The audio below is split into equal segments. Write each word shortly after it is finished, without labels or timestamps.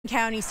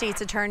County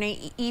State's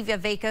Attorney Eva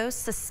Vaco's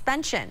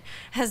suspension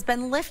has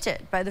been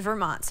lifted by the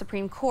Vermont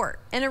Supreme Court.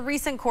 In a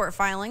recent court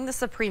filing, the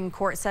Supreme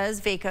Court says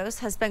Vacos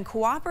has been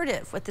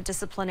cooperative with the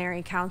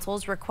disciplinary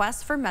council's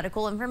request for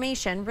medical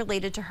information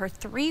related to her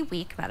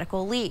 3-week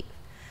medical leave.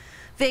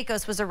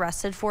 Vacos was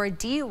arrested for a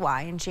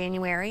DUI in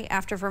January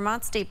after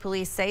Vermont State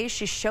Police say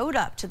she showed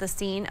up to the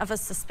scene of a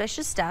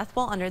suspicious death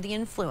while under the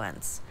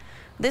influence.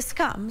 This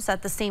comes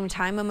at the same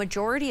time a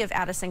majority of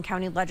Addison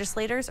County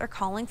legislators are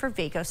calling for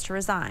Vacos to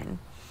resign.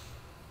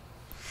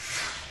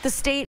 The state